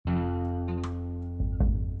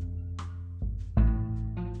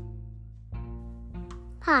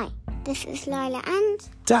Hi, this is Lila and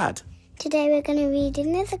Dad. Today we're going to read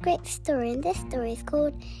another great story, and this story is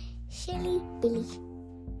called Silly Billy.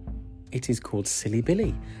 It is called Silly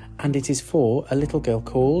Billy, and it is for a little girl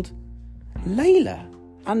called Layla.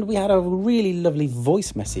 And we had a really lovely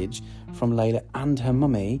voice message from Layla and her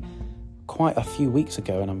mummy quite a few weeks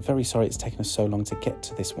ago, and I'm very sorry it's taken us so long to get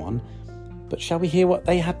to this one. But shall we hear what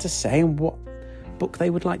they had to say and what book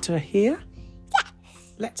they would like to hear? Yes!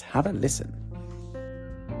 Let's have a listen.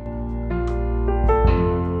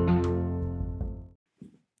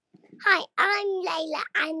 Hi, I'm Layla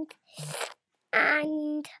and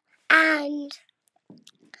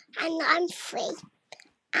I'm 3.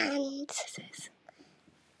 And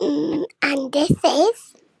this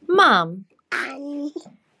is Mum, and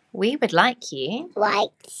we would like you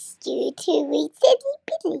likes you to read Silly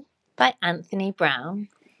Billy, by Anthony Browne.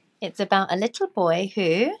 It's about a little boy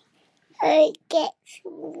who gets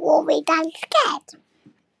worried and scared.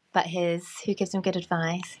 But who gives him good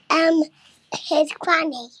advice? His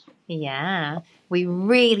granny. Yeah, we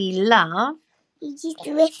really love He's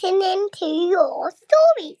listening to your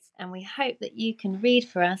stories. and we hope that you can read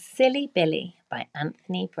for us Silly Billy by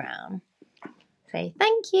Anthony Browne. Say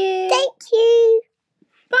thank you. Thank you.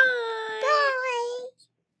 Bye. Bye.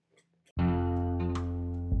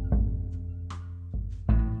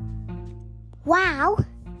 Wow.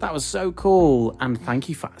 That was so cool, and thank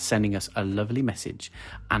you for sending us a lovely message.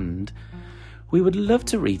 And we would love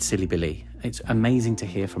to read Silly Billy. It's amazing to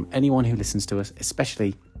hear from anyone who listens to us,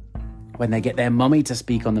 especially when they get their mummy to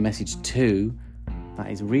speak on the message too. That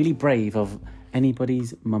is really brave of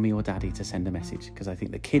anybody's mummy or daddy to send a message, because I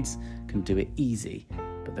think the kids can do it easy,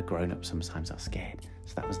 but the grown-ups sometimes are scared.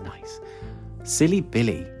 So that was nice. Silly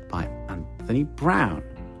Billy by Anthony Browne.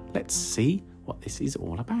 Let's see what this is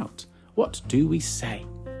all about. What do we say?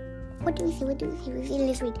 What do we say?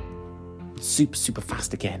 Let's read. Super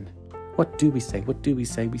fast again. What do we say? We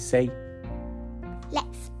say,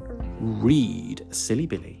 Let's read Silly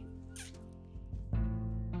Billy.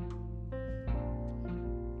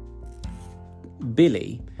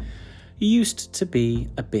 Billy used to be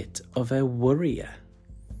a bit of a worrier.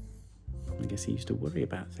 I guess he used to worry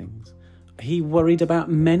about things. He worried about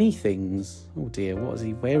many things. Oh dear,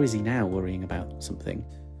 where is he now worrying about something?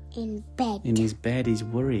 in bed. In his bed, he's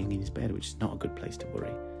worrying in his bed, which is not a good place to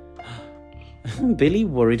worry. Billy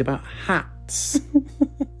worried about hats.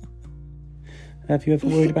 Have you ever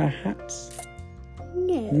worried about hats?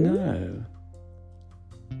 No.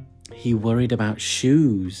 He worried about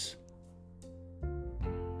shoes.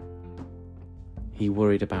 Billy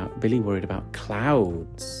worried about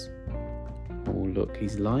clouds. Oh, look,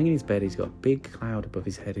 he's lying in his bed. He's got a big cloud above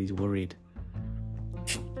his head. He's worried.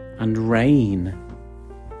 And rain.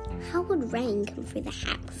 How would rain come through the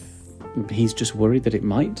house? He's just worried that it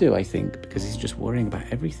might do, I think, because he's just worrying about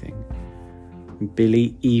everything.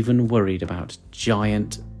 Billy even worried about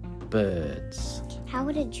giant birds. How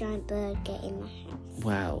would a giant bird get in the house?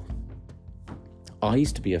 Well, I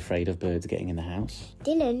used to be afraid of birds getting in the house.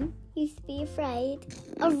 Dylan used to be afraid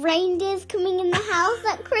of reindeers coming in the house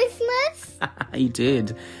at Christmas. He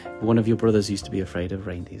did. One of your brothers used to be afraid of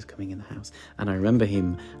reindeers coming in the house. And I remember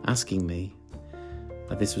him asking me,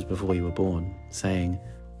 this was before you were born, saying,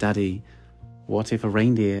 Daddy, what if a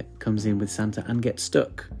reindeer comes in with Santa and gets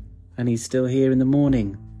stuck and he's still here in the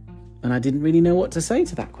morning? And I didn't really know what to say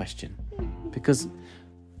to that question, because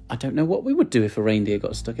I don't know what we would do if a reindeer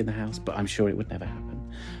got stuck in the house, but I'm sure it would never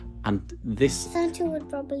happen. And Santa would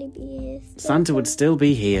probably be here. Santa would still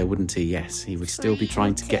be here, wouldn't he? Yes, he would still be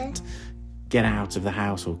trying to get out of the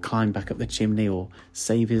house or climb back up the chimney or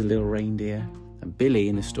save his little reindeer. And Billy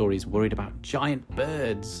in the story is worried about giant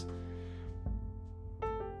birds.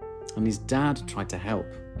 And his dad tried to help.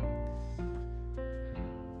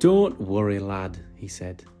 Don't worry, lad, he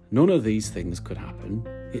said. None of these things could happen.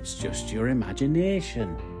 It's just your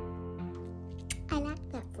imagination. I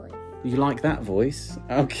like that voice. You like that voice?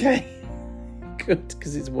 Okay. Good,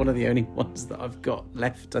 because it's one of the only ones that I've got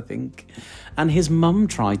left, I think. And his mum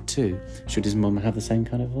tried too. Should his mum have the same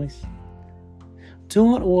kind of voice?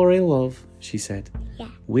 Don't worry, love, she said. Yeah.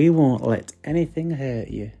 We won't let anything hurt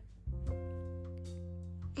you.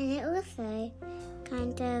 And it also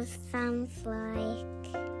kind of sounds like...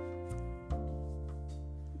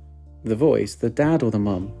 The voice, the dad or the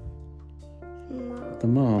mum? Mom. The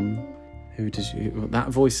mum. That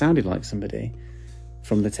voice sounded like somebody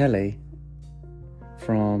from the telly.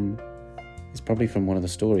 It's probably from one of the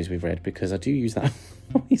stories we've read, because I do use that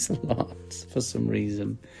voice a lot for some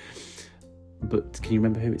reason. But can you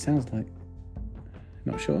remember who it sounds like?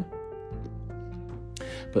 Not sure?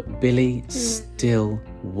 But Billy still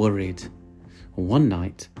worried. One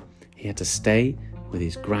night, he had to stay with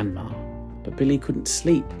his grandma. But Billy couldn't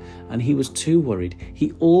sleep and he was too worried.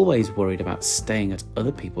 He always worried about staying at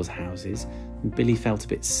other people's houses, and Billy felt a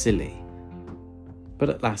bit silly. But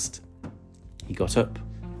at last, he got up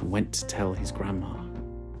and went to tell his grandma.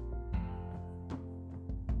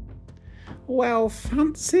 "Well,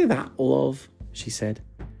 fancy that, love," she said.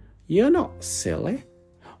 "You're not silly.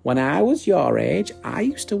 When I was your age, I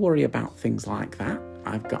used to worry about things like that.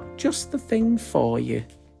 I've got just the thing for you."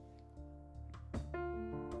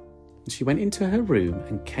 She went into her room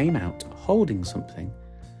and came out holding something.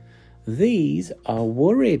 "These are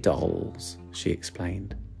worry dolls," she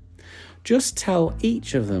explained. "Just tell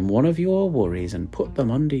each of them one of your worries and put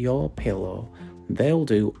them under your pillow. They'll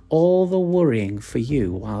do all the worrying for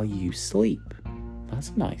you while you sleep."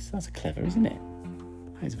 That's nice. That's clever, isn't it?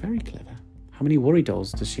 That is very clever. How many worry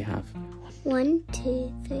dolls does she have? 1,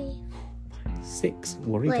 2, 3. 6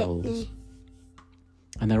 worry Wait, dolls. no.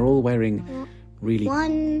 And they're all wearing really...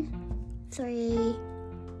 1, 3.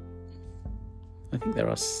 I think there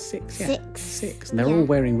are 6. Yeah, 6. 6. And they're all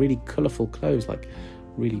wearing really colourful clothes, like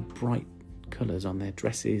really bright colours on their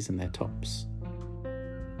dresses and their tops.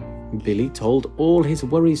 Billy told all his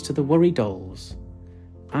worries to the worry dolls,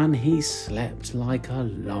 and he slept like a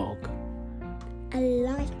log.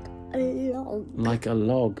 Like a log. Like a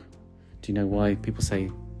log. Do you know why people say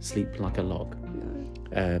sleep like a log?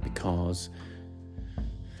 No. Because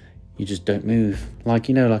you just don't move. Like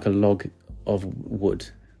a log of wood.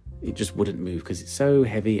 It just wouldn't move because it's so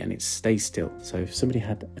heavy and it stays still. So if somebody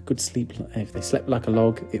had a good sleep, if they slept like a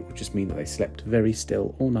log, it would just mean that they slept very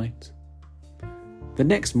still all night. The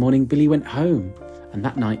next morning, Billy went home, and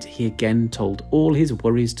that night he again told all his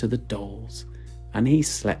worries to the dolls, and he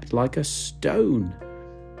slept like a stone.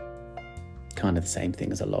 Kind of the same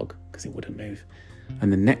thing as a log, because it wouldn't move.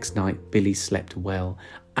 And the next night, Billy slept well,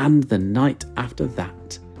 and the night after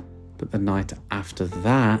that. But the night after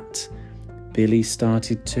that, Billy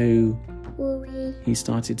started to... Worry. He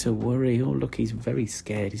started to worry. Oh, look, he's very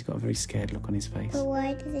scared. He's got a very scared look on his face. But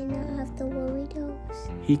why do they not have the worry dolls?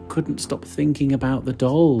 He couldn't stop thinking about the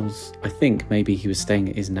dolls. I think maybe he was staying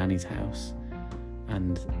at his nanny's house.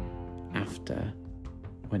 And after,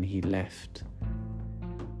 when he left,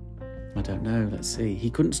 I don't know, let's see. He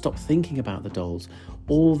couldn't stop thinking about the dolls.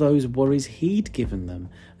 All those worries he'd given them.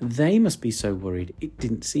 They must be so worried. It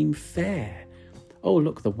didn't seem fair. Oh,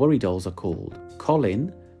 look, the worry dolls are called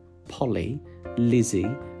Colin, Polly, Lizzie,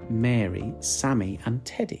 Mary, Sammy and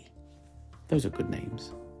Teddy. Those are good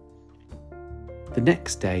names. The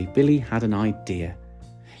next day, Billy had an idea.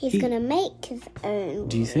 He's going to make his own.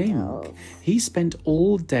 Do you think? dolls. He spent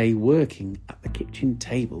all day working at the kitchen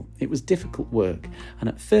table. It was difficult work, and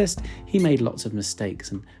at first he made lots of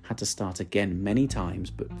mistakes and had to start again many times,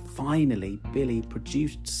 but finally Billy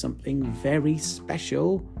produced something very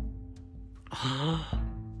special.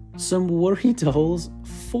 Some worry dolls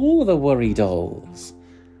for the worry dolls.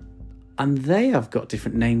 And they have got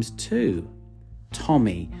different names too.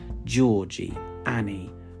 Tommy, Georgie,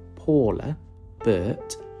 Annie, Paula,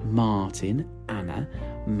 Bert, Martin, Anna,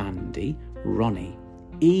 Mandy, Ronnie,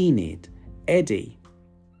 Enid, Eddie,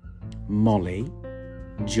 Molly,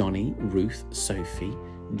 Johnny, Ruth, Sophie,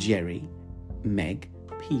 Jerry, Meg,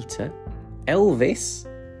 Peter, Elvis,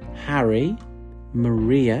 Harry,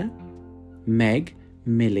 Maria, Meg,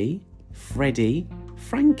 Millie, Freddie,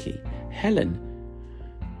 Frankie, Helen,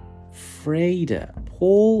 Freda,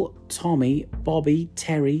 Paul, Tommy, Bobby,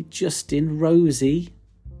 Terry, Justin, Rosie,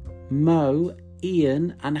 Mo,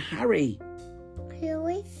 Ian and Harry. I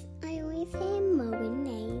always hear Mo in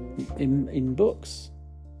names. In books.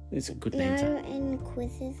 It's a good name. No, in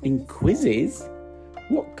quizzes. In quizzes?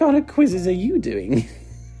 What kind of quizzes are you doing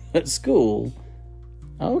at school?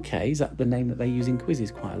 Okay, is that the name that they use in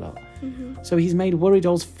quizzes quite a lot? Mm-hmm. So he's made worry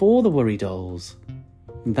dolls for the worry dolls.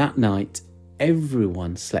 That night,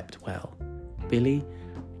 everyone slept well. Billy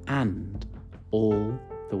and all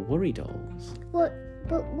the worry dolls. But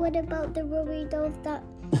what about the worry dolls that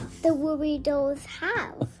the worry dolls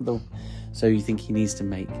have? So you think he needs to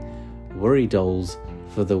make worry dolls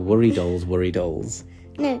for the worry dolls worry dolls?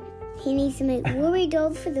 No, he needs to make worry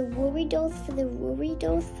dolls for the worry dolls for the worry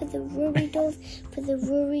dolls for the worry dolls for the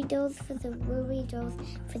worry dolls for the worry dolls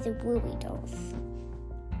for the worry dolls.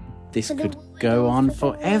 This could go on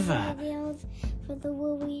forever. For the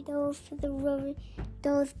worry dolls for the worry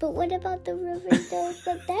dolls. But what about the worry dolls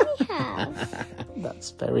that they have?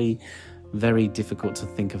 That's very, very difficult to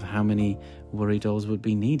think of how many worry dolls would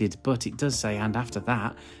be needed. But it does say, and after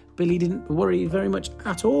that, Billy didn't worry very much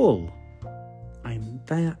at all. And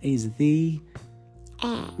that is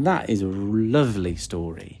that is a lovely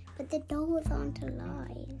story. But the dolls aren't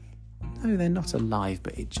alive. No, they're not alive,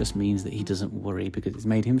 but it just means that he doesn't worry because it's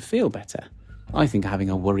made him feel better. I think having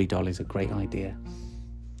a worry doll is a great idea.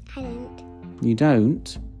 I don't. You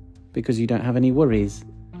don't? Because you don't have any worries.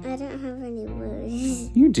 I don't have any worries.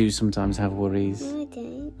 You do sometimes have worries. No, I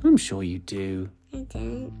don't. I'm sure you do. I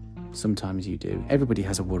don't. Sometimes you do. Everybody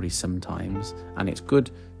has a worry sometimes, and it's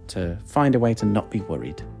good to find a way to not be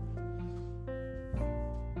worried.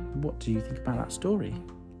 What do you think about that story?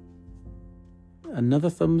 Another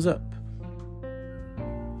thumbs up.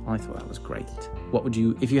 I thought that was great. What would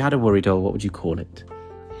you, if you had a worry doll, what would you call it?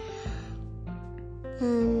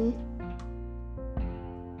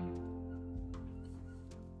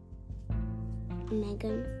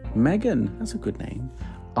 Megan. Megan, that's a good name.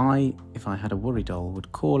 If I had a worry doll,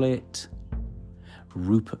 would call it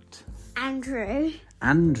Rupert. Andrew.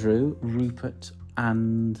 Andrew, Rupert,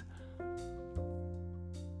 and...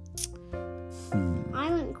 I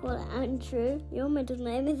wouldn't call it Andrew. Your middle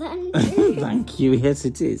name is Andrew. Thank you, yes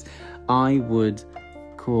it is. I would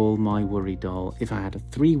call my worry doll, if I had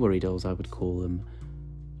 3 worry dolls, I would call them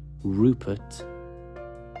Rupert.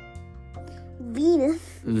 Venus.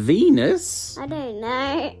 Venus? I don't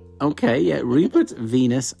know. Okay, yeah, Rupert,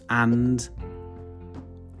 Venus, and...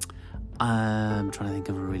 I'm trying to think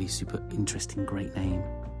of a really super interesting, great name.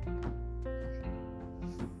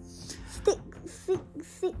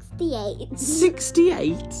 68.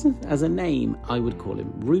 68 as a name. I would call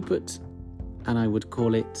him Rupert, and I would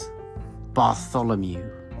call it Bartholomew.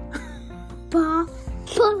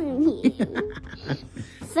 Bartholomew.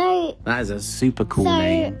 So That is a super cool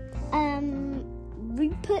name.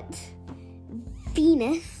 Rupert,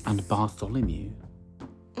 Venus, And Bartholomew.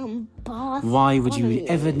 Bartholomew. Why would you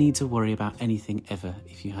ever need to worry about anything ever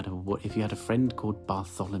if you had a friend called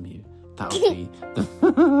Bartholomew? That would be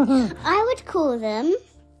I would call them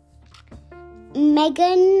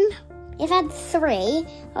Megan. If I had 3,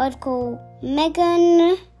 I would call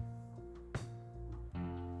Megan.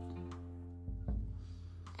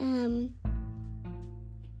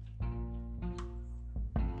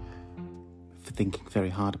 thinking very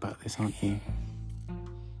hard about this, aren't you?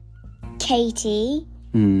 Katie.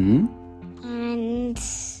 Mm. And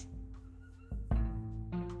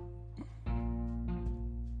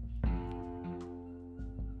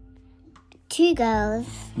 2 girls.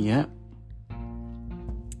 Yeah.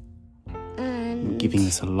 And Giving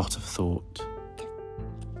this a lot of thought.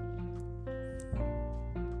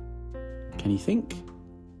 Can you think?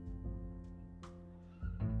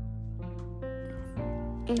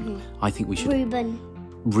 I think we should...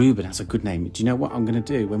 Reuben, that's a good name. Do you know what I'm going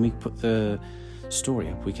to do? When we put the story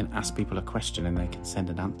up, we can ask people a question and they can send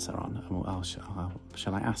an answer on. And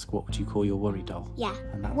shall I ask, what would you call your worry doll? Yeah.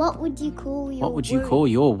 What would you call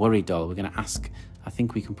your worry doll? We're going to ask. I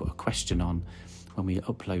think we can put a question on when we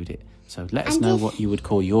upload it. So let us know what you would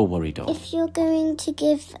call your worry doll. If you're going to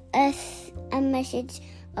give us a message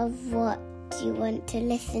of what you want to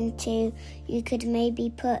listen to, you could maybe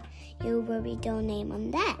put your worry doll name on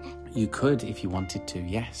there. You could if you wanted to,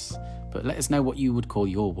 yes. But let us know what you would call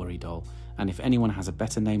your worry doll. And if anyone has a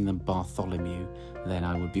better name than Bartholomew, then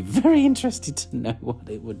I would be very interested to know what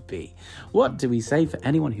it would be. What do we say for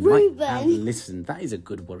anyone who might have listened? That is a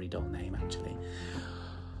good worry doll name, actually.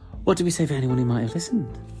 What do we say for anyone who might have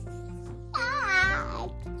listened?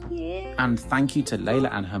 Yeah. And thank you to Layla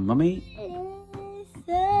and her mummy.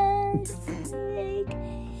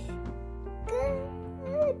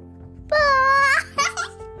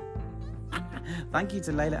 Thank you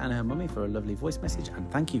to Layla and her mummy for a lovely voice message,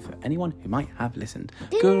 and thank you for anyone who might have listened.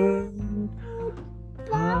 Goodbye.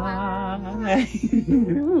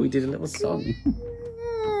 We did a little song.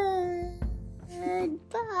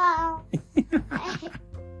 Goodbye.